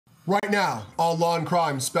Right now, on Law and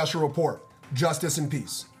Crime Special Report, Justice and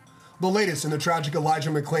Peace. The latest in the tragic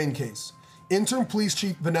Elijah McClain case. Interim Police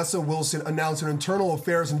Chief Vanessa Wilson announced an internal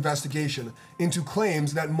affairs investigation into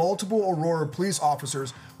claims that multiple Aurora police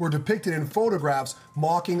officers were depicted in photographs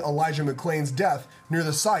mocking Elijah McClain's death near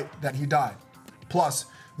the site that he died. Plus,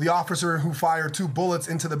 the officer who fired 2 bullets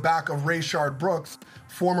into the back of Rayshard Brooks,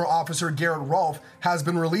 former officer Garrett Rolfe, has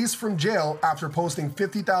been released from jail after posting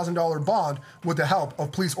 $50,000 bond with the help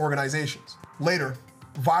of police organizations. Later,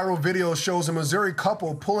 viral video shows a Missouri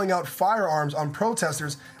couple pulling out firearms on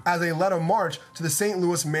protesters as they led a march to the St.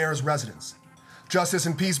 Louis mayor's residence. Justice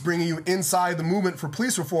and Peace bringing you inside the movement for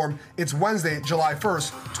police reform. It's Wednesday, July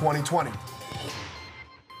 1st, 2020.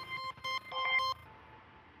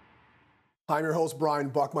 I'm your host,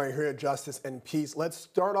 Brian Buckmire, here at Justice and Peace. Let's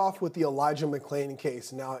start off with the Elijah McClain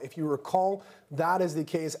case. Now, if you recall, that is the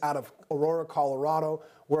case out of Aurora, Colorado,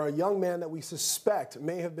 where a young man that we suspect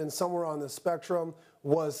may have been somewhere on the spectrum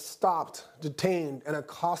was stopped, detained, and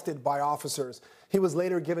accosted by officers. He was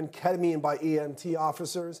later given ketamine by EMT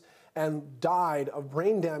officers and died of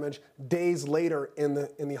brain damage days later in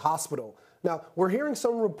the hospital. Now, we're hearing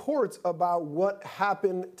some reports about what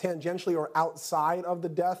happened tangentially or outside of the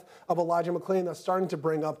death of Elijah McClain that's starting to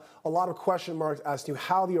bring up a lot of question marks as to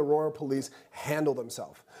how the Aurora police handle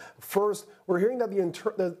themselves. First, we're hearing that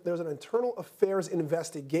there's an internal affairs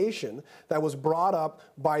investigation that was brought up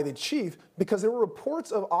by the chief because there were reports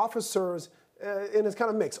of officers and it's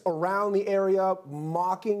kind of mixed around the area,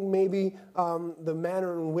 mocking maybe the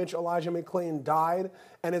manner in which Elijah McClain died,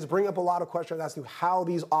 and it's bringing up a lot of questions as to how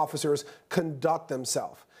these officers conduct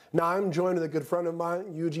themselves. Now, I'm joined with a good friend of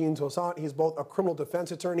mine, Eugene Toussaint. He's both a criminal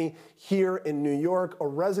defense attorney here in New York, a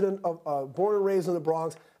resident of born and raised in the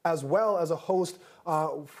Bronx, as well as a host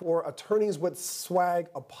for Attorneys with Swag,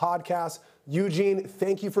 a podcast. Eugene,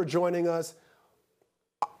 thank you for joining us.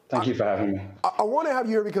 Thank you for having me. I want to have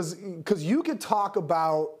you here because you could talk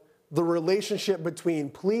about the relationship between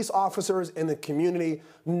police officers and the community,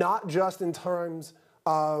 not just in terms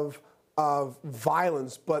of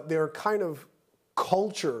violence, but their kind of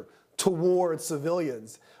culture towards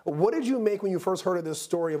civilians. What did you make when you first heard of this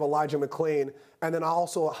story of Elijah McClain, and then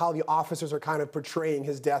also how the officers are kind of portraying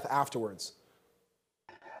his death afterwards?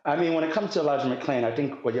 I mean, when it comes to Elijah McClain, I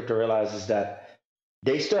think what you have to realize is that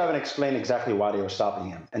they still haven't explained exactly why they were stopping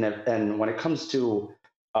him. And when it comes to,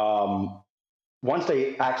 once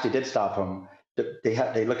they actually did stop him,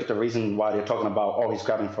 they look at the reason why they're talking about, oh, he's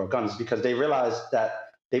grabbing for guns, because they realized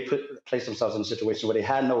that they placed themselves in a situation where they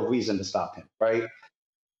had no reason to stop him, right?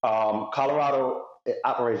 Colorado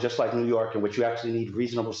operates just like New York, in which you actually need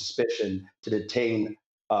reasonable suspicion to detain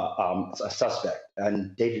a suspect.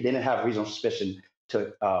 And they didn't have reasonable suspicion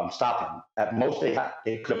to stop him. At most,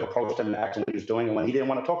 they could have approached him and asked him what he was doing. And when he didn't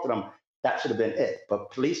want to talk to them, that should have been it.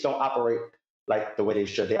 But police don't operate like the way they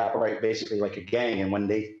should. They operate basically like a gang. And when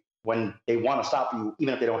they want to stop you,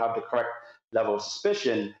 even if they don't have the correct level of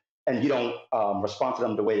suspicion, and you don't respond to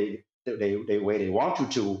them the way they want you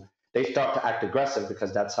to, they start to act aggressive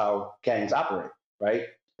because that's how gangs operate, right?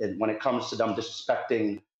 And when it comes to them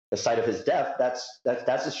disrespecting the site of his death, that's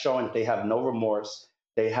just showing that they have no remorse.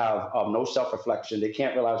 They have no self-reflection. They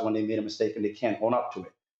can't realize when they made a mistake and they can't own up to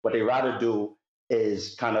it. What they rather do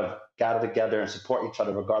is kind of gather together and support each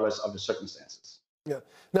other regardless of the circumstances. Yeah.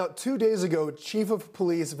 Now, 2 days ago, Chief of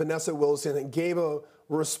Police Vanessa Wilson gave a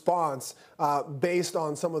response based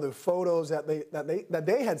on some of the photos that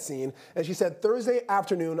they had seen. And she said, Thursday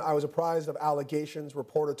afternoon, I was apprised of allegations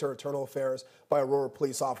reported to Internal Affairs by Aurora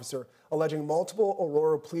police officer alleging multiple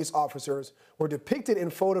Aurora police officers were depicted in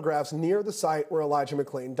photographs near the site where Elijah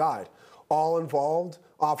McClain died. All involved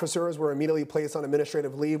officers were immediately placed on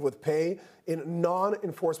administrative leave with pay in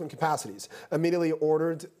non-enforcement capacities, immediately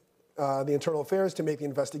ordered the Internal Affairs to make the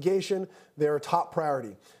investigation their top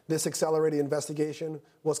priority. This accelerated investigation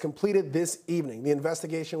was completed this evening. The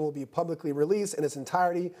investigation will be publicly released in its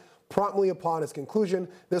entirety promptly upon its conclusion.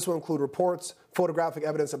 This will include reports, photographic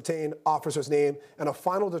evidence obtained, officer's name, and a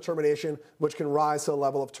final determination which can rise to the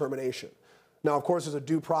level of termination. Now, of course, there's a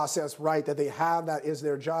due process right that they have. That is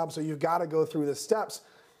their job, so you've got to go through the steps.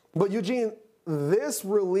 But Eugene, this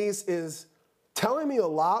release is telling me a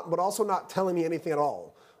lot, but also not telling me anything at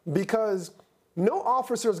all. Because no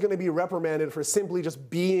officer is going to be reprimanded for simply just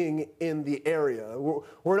being in the area.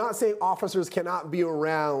 We're not saying officers cannot be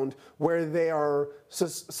around where they are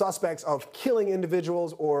suspects of killing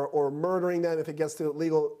individuals or murdering them if it gets to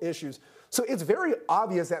legal issues. So it's very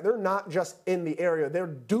obvious that they're not just in the area. They're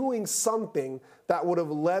doing something that would have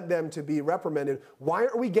led them to be reprimanded. Why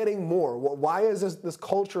aren't we getting more? Why is this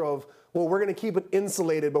culture of, well, we're going to keep it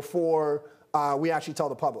insulated before we actually tell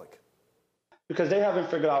the public? Because they haven't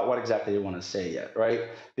figured out what exactly they want to say yet, right?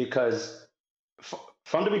 Because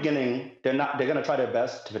from the beginning, they're going to try their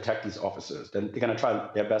best to protect these officers. They're going to try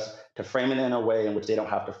their best to frame it in a way in which they don't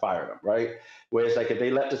have to fire them, right? Whereas, like, if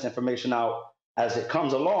they let this information out as it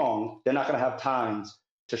comes along, they're not going to have times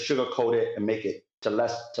to sugarcoat it and make it to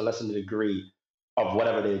lessen the degree of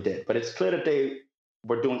whatever they did. But it's clear that they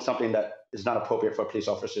were doing something that is not appropriate for police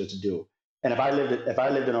officers to do. And if I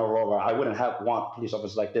lived in Aurora, I wouldn't want police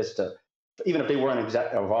officers like this to, even if they weren't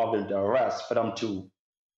involved in the arrest, for them to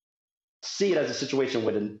see it as a situation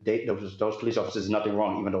where those police officers nothing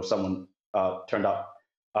wrong, even though someone turned out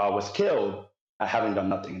was killed, having done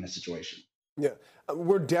nothing in the situation. Yeah,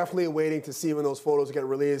 we're definitely waiting to see when those photos get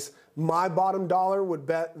released. My bottom dollar would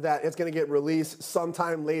bet that it's going to get released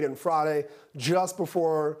sometime late on Friday, just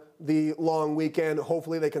before the long weekend.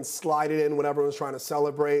 Hopefully they can slide it in when everyone's trying to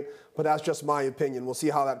celebrate, but that's just my opinion. We'll see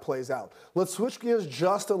how that plays out. Let's switch gears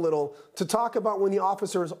just a little to talk about when the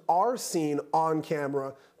officers are seen on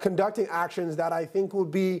camera conducting actions that I think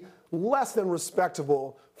would be less than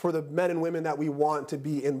respectable for the men and women that we want to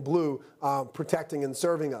be in blue, protecting and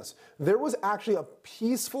serving us. There was actually a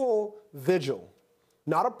peaceful vigil,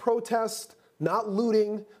 not a protest, not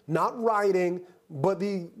looting, not rioting, but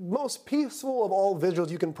the most peaceful of all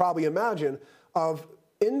vigils you can probably imagine, of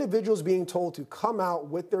individuals being told to come out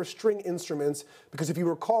with their string instruments, because if you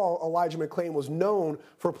recall, Elijah McClain was known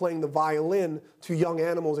for playing the violin to young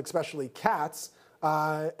animals, especially cats,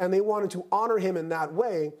 and they wanted to honor him in that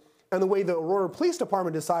way. And the way the Aurora Police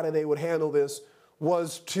Department decided they would handle this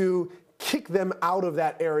was to kick them out of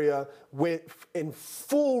that area in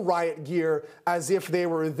full riot gear, as if they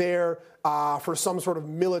were there for some sort of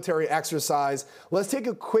military exercise. Let's take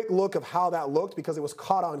a quick look of how that looked, because it was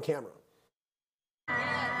caught on camera.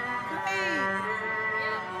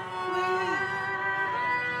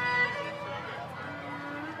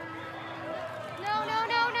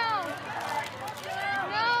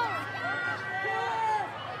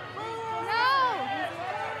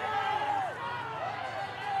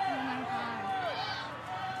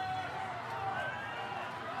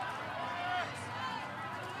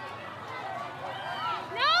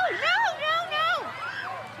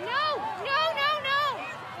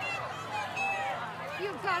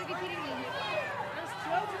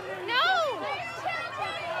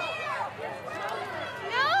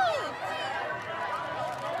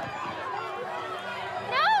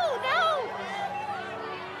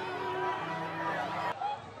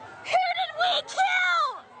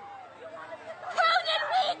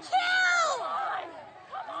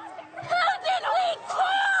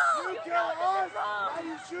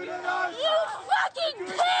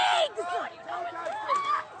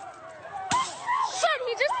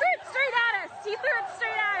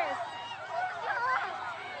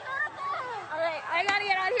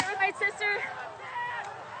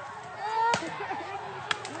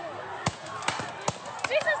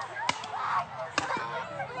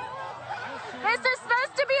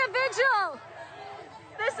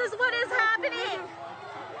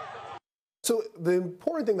 So the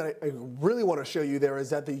important thing that I really want to show you there is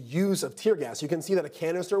that the use of tear gas. You can see that a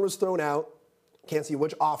canister was thrown out. Can't see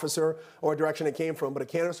which officer or direction it came from, but a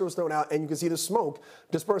canister was thrown out, and you can see the smoke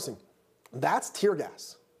dispersing. That's tear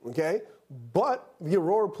gas, okay? But the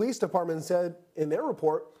Aurora Police Department said in their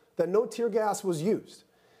report that no tear gas was used.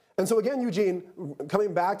 And so again, Eugene,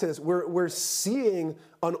 coming back to this, we're seeing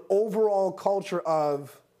an overall culture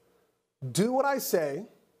of do what I say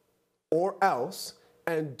or else,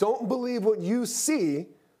 and don't believe what you see,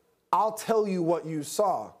 I'll tell you what you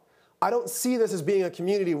saw. I don't see this as being a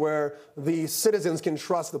community where the citizens can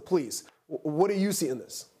trust the police. What do you see in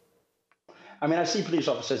this? I mean, I see police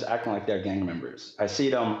officers acting like they're gang members. I see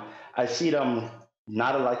them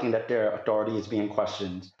not liking that their authority is being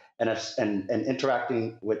questioned, and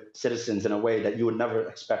interacting with citizens in a way that you would never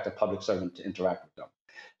expect a public servant to interact with them.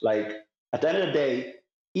 Like, at the end of the day,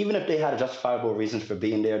 even if they had justifiable reasons for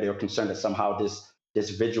being there, they were concerned that somehow this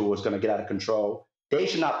vigil was going to get out of control, they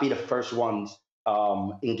should not be the first ones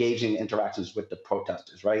engaging in interactions with the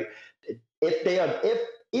protesters, right?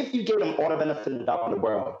 If you give them all the benefit of the doubt in the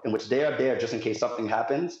world, in which they are there just in case something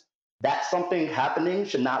happens, that something happening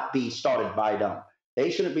should not be started by them. They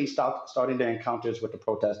shouldn't be starting their encounters with the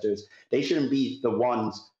protesters. They shouldn't be the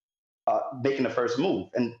ones making the first move.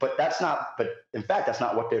 But in fact, that's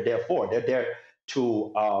not what they're there for. They're there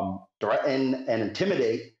to threaten and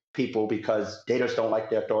intimidate people because they just don't like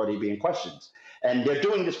their authority being questioned. And they're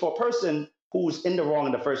doing this for a person who's in the wrong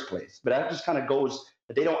in the first place. But that just kind of goes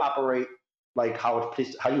that they don't operate like how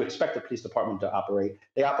you expect the police department to operate.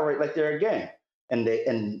 They operate like they're a gang. And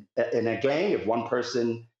in a gang, if one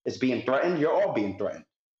person is being threatened, you're all being threatened.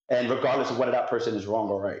 and regardless of whether that person is wrong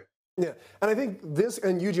or right. Yeah, and I think this,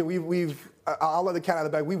 and Eugene, I'll let the cat out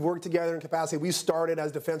of the bag. We've worked together in capacity. We started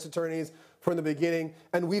as defense attorneys from the beginning,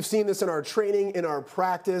 and we've seen this in our training, in our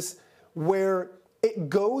practice, where it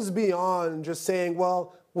goes beyond just saying,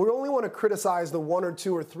 well, we only want to criticize the 1 or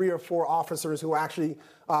 2 or 3 or 4 officers who actually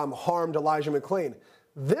harmed Elijah McClain.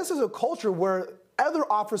 This is a culture where other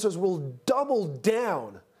officers will double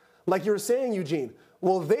down. Like you're saying, Eugene,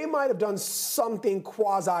 well, they might have done something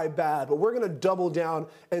quasi-bad, but we're going to double down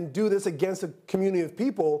and do this against a community of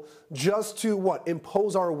people just to, what,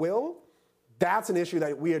 impose our will? That's an issue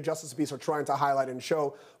that we at Justice of Peace are trying to highlight and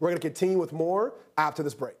show. We're going to continue with more after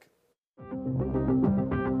this break.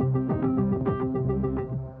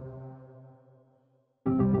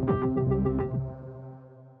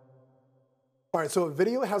 All right, so a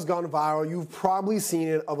video has gone viral. You've probably seen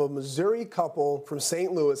it of a Missouri couple from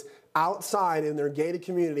St. Louis outside in their gated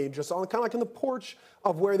community, just on kind of like in the porch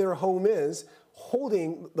of where their home is,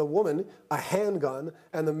 holding the woman a handgun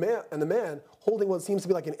and the man holding what seems to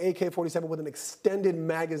be like an AK-47 with an extended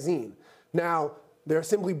magazine. Now, they're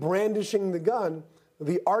simply brandishing the gun.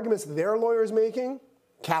 The arguments their lawyer's making,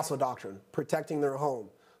 castle doctrine, protecting their home.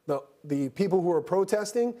 The people who are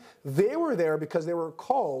protesting, they were there because there were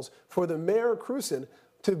calls for the mayor, Crewson,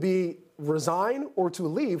 to be resign or to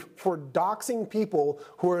leave for doxing people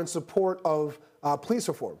who are in support of police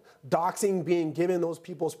reform. Doxing being given those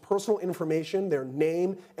people's personal information, their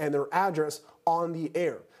name and their address on the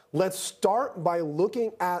air. Let's start by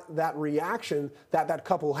looking at that reaction that that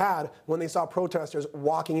couple had when they saw protesters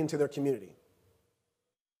walking into their community.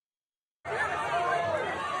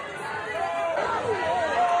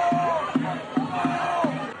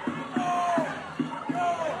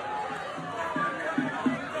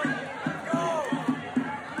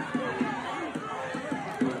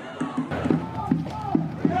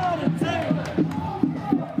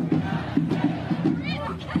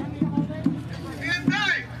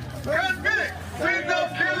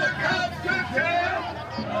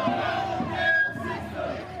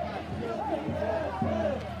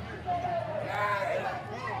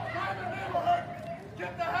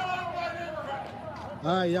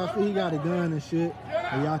 All right, y'all see he got a gun and shit,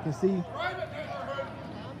 and y'all can see.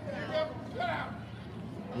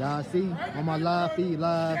 Y'all see on my live feed,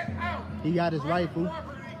 he got his rifle.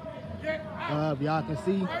 Y'all can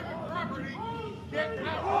see.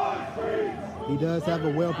 He does have a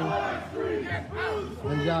weapon.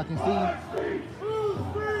 And y'all can see.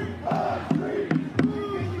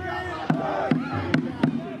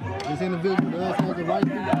 This individual does have a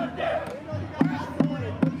rifle.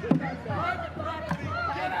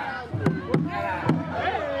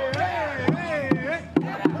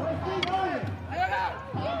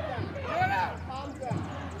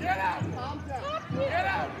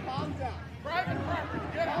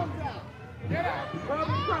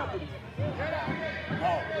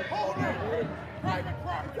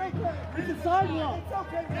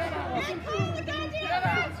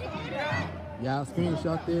 Y'all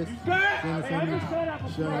screenshot this. Send it to me.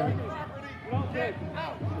 Show.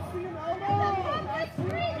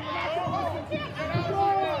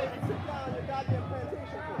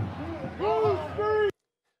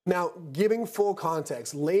 Now, giving full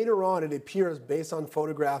context, later on it appears, based on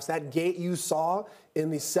photographs, that gate you saw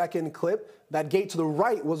in the second clip, that gate to the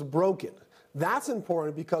right was broken. That's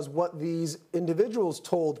important because what these individuals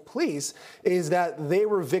told police is that they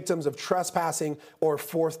were victims of trespassing or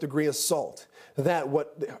fourth-degree assault. That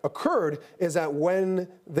what occurred is that when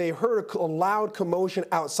they heard a loud commotion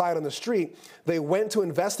outside on the street, they went to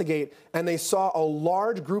investigate and they saw a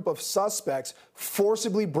large group of suspects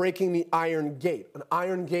forcibly breaking the iron gate, an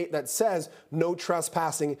iron gate that says no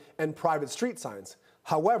trespassing and private street signs.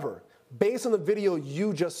 However, based on the video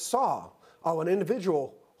you just saw of an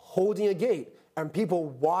individual holding a gate and people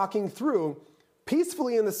walking through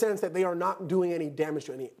peacefully in the sense that they are not doing any damage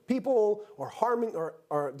to any people or harming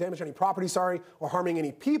or damage to any property, or harming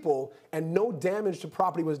any people, and no damage to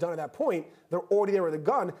property was done at that point, they're already there with a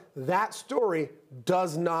gun, that story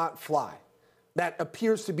does not fly. That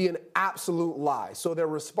appears to be an absolute lie. So their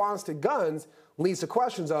response to guns leads to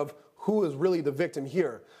questions of who is really the victim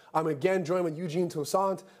here. I'm again joined with Eugene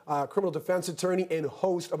Toussaint, criminal defense attorney and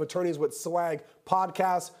host of Attorneys with Swag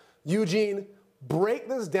podcast. Eugene, break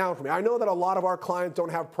this down for me. I know that a lot of our clients don't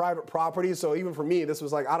have private property, so even for me, this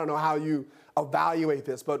was like, I don't know how you evaluate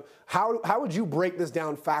this, but how would you break this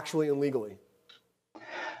down factually and legally?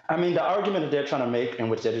 I mean, the argument that they're trying to make in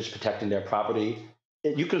which they're just protecting their property,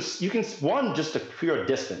 you can one, just the pure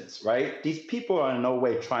distance, right? These people are in no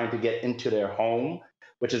way trying to get into their home,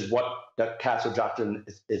 which is what the castle doctrine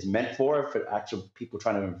is meant for actual people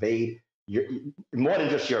trying to invade more than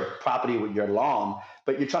just your property with your lawn,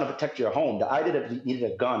 but you're trying to protect your home. The idea that you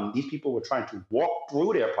needed a gun, these people were trying to walk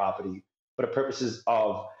through their property for the purposes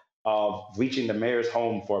of reaching the mayor's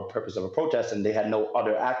home for a purpose of a protest, and they had no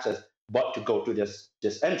other access but to go through this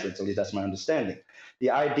entrance. At least that's my understanding.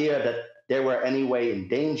 The idea that they were any way in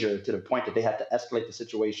danger to the point that they had to escalate the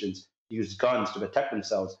situations, use guns to protect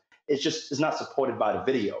themselves, it's not supported by the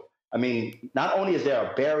video. I mean, not only is there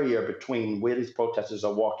a barrier between where these protesters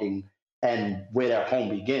are walking and where their home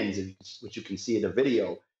begins, which you can see in the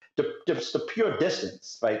video, just the pure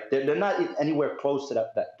distance, right? They're not anywhere close to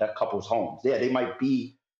that couple's homes. Yeah, they might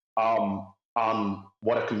be on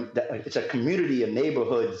it's a community and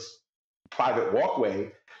neighborhood's private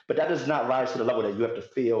walkway, but that does not rise to the level that you have to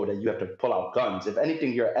feel that you have to pull out guns. If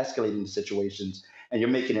anything, you're escalating the situations and you're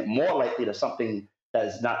making it more likely that something that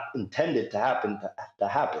is not intended to happen to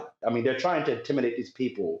happen. I mean, they're trying to intimidate these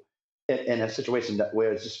people in a situation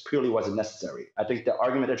where it just purely wasn't necessary. I think the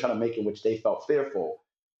argument they're trying to make in which they felt fearful.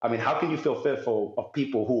 I mean, how can you feel fearful of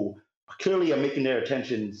people who clearly are making their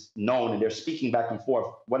intentions known and they're speaking back and forth,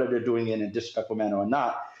 whether they're doing it in a disrespectful manner or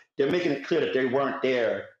not? They're making it clear that they weren't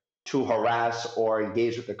there to harass or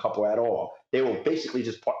engage with the couple at all. They were basically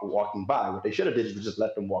just walking by. What they should have did is just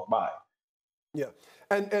let them walk by. Yeah,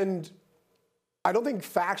 and I don't think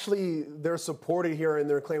factually they're supported here in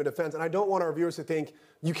their claim of defense, and I don't want our viewers to think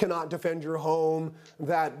you cannot defend your home,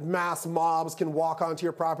 that mass mobs can walk onto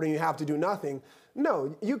your property and you have to do nothing.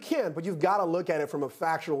 No, you can, but you've got to look at it from a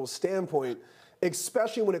factual standpoint,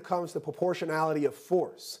 especially when it comes to proportionality of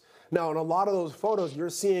force. Now, in a lot of those photos, you're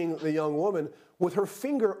seeing the young woman with her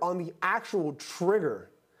finger on the actual trigger.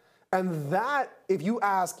 And that, if you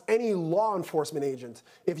ask any law enforcement agent,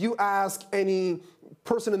 if you ask any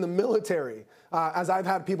person in the military, as I've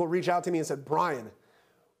had people reach out to me and said, Brian,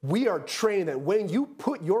 we are trained that when you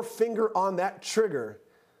put your finger on that trigger,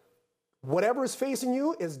 whatever is facing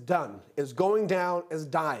you is done, is going down, is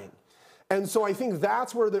dying. And so I think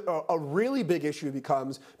that's where a really big issue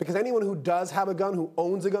becomes, because anyone who does have a gun, who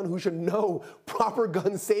owns a gun, who should know proper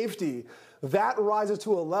gun safety, that rises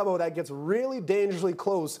to a level that gets really dangerously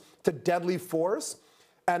close to deadly force.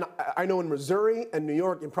 And I know in Missouri and New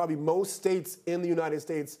York and probably most states in the United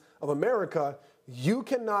States of America, you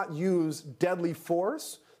cannot use deadly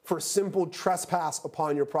force for simple trespass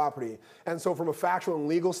upon your property. And so from a factual and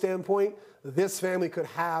legal standpoint, this family could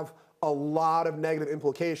have a lot of negative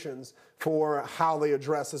implications for how they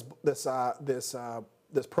address this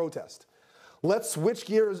protest. Let's switch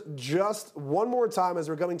gears just one more time as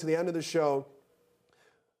we're coming to the end of the show.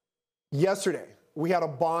 Yesterday, we had a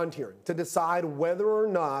bond hearing to decide whether or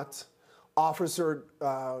not Officer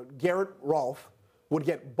Garrett Rolfe would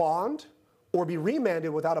get bond or be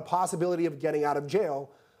remanded without a possibility of getting out of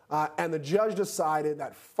jail. And the judge decided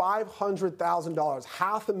that $500,000,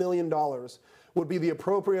 $500,000, would be the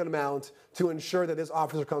appropriate amount to ensure that this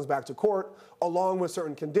officer comes back to court, along with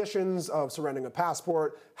certain conditions of surrendering a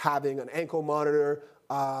passport, having an ankle monitor,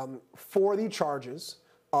 for the charges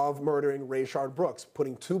of murdering Rayshard Brooks,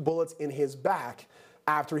 putting 2 bullets in his back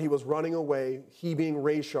after he was running away, he being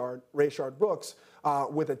Rayshard Brooks,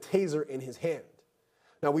 with a taser in his hand.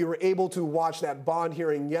 Now, we were able to watch that bond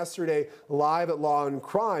hearing yesterday live at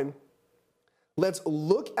Law&Crime. Let's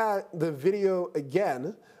look at the video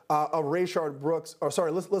again of Rayshard Brooks,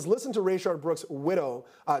 let's listen to Rayshard Brooks' widow,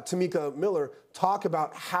 Tamika Miller, talk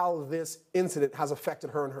about how this incident has affected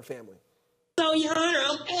her and her family. So, Your Honor,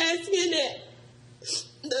 I'm asking that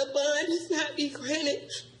the bond does not be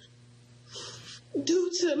granted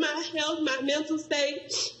due to my health, my mental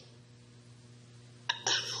state.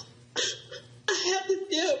 I have to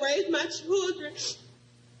still raise my children.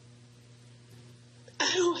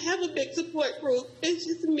 I don't have a big support group. It's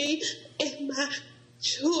just me and my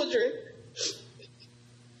children.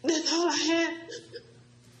 That's all I have.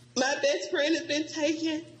 My best friend has been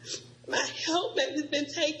taken. My helpmate has been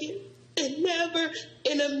taken. And never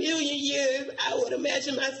in a million years I would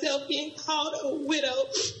imagine myself being called a widow.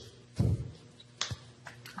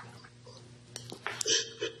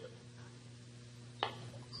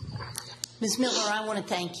 Ms. Miller, I want to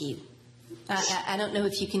thank you. I don't know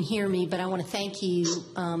if you can hear me, but I want to thank you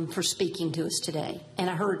for speaking to us today. And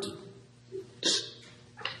I heard you.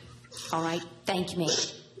 All right. Thank you, ma'am.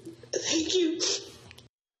 Thank you.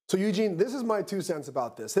 So, Eugene, this is my 2 cents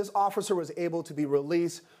about this. This officer was able to be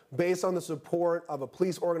released based on the support of a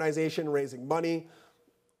police organization raising money.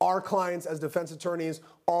 Our clients as defense attorneys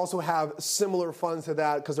also have similar funds to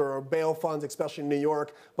that because there are bail funds, especially in New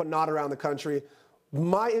York, but not around the country.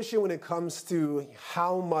 My issue when it comes to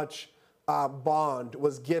how much bond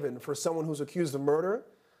was given for someone who's accused of murder,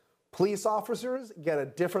 police officers get a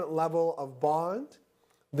different level of bond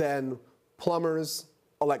than plumbers,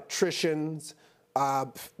 electricians,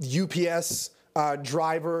 UPS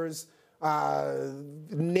drivers,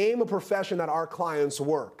 name a profession that our clients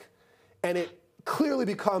work. And it clearly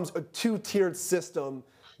becomes a two-tiered system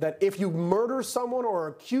that if you murder someone or are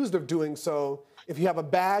accused of doing so, if you have a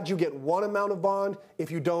badge, you get one amount of bond. If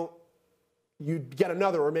you don't, you get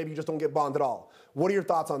another, or maybe you just don't get bond at all. What are your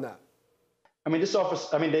thoughts on that? I mean, this office,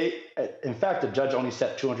 I mean, in fact, the judge only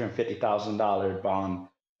set $250,000 bond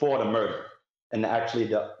for the murder. And actually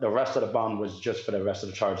the rest of the bond was just for the rest of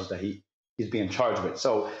the charges that he's being charged with.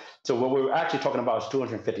 So what we're actually talking about is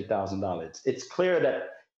 $250,000. It's clear that,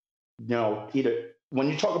 you know, either when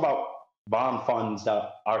you talk about bond funds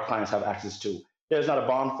that our clients have access to, there's not a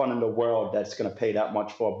bond fund in the world that's going to pay that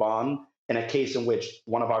much for a bond in a case in which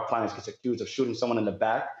one of our clients gets accused of shooting someone in the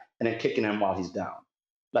back and then kicking him while he's down.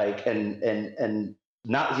 Like, and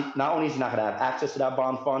not only is he not going to have access to that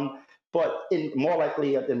bond fund, but more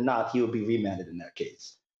likely than not, he will be remanded in that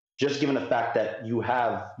case. Just given the fact that you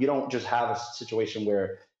don't just have a situation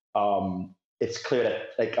where it's clear that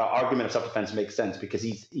like an argument of self-defense makes sense because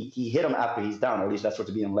he hit him after he's down, or at least that's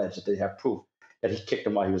what's being alleged, that they have proof that he kicked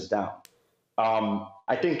him while he was down.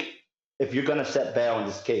 I think if you're going to set bail in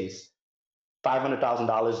this case,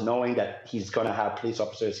 $500,000, knowing that he's going to have police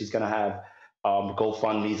officers, he's going to have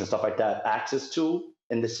GoFundMes and stuff like that access to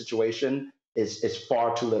in this situation is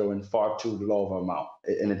far too little and far too low of an amount,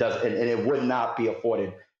 and it would not be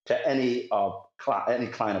afforded to any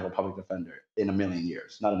client of a public defender in a million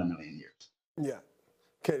years, not in a million years. Yeah,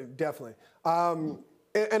 okay, definitely.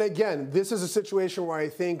 And again, this is a situation where I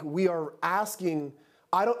think we are asking.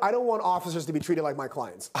 I don't want officers to be treated like my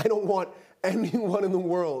clients. I don't want anyone in the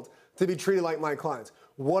world to be treated like my clients.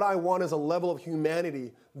 What I want is a level of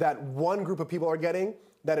humanity that one group of people are getting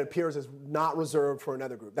that it appears is not reserved for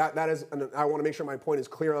another group. That is, and I want to make sure my point is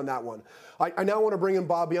clear on that one. I now want to bring in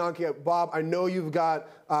Bob Bianchi. Bob, I know you've got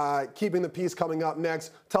Keeping the Peace coming up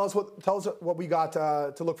next. Tell us what we got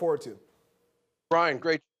to look forward to. Brian,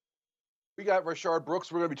 great. We got Rayshard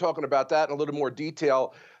Brooks. We're going to be talking about that in a little more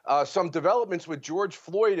detail. Some developments with George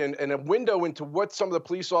Floyd and a window into what some of the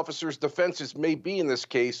police officers' defenses may be in this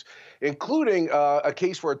case, including a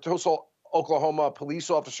case where a Tulsa, Oklahoma police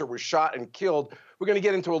officer was shot and killed. We're going to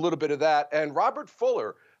get into a little bit of that. And Robert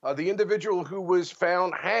Fuller, the individual who was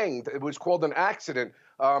found hanged, it was called an accident.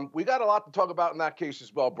 We got a lot to talk about in that case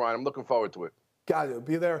as well, Brian. I'm looking forward to it. Got it.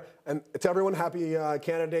 Be there. And to everyone, happy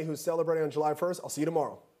Canada Day who's celebrating on July 1st. I'll see you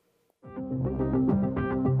tomorrow.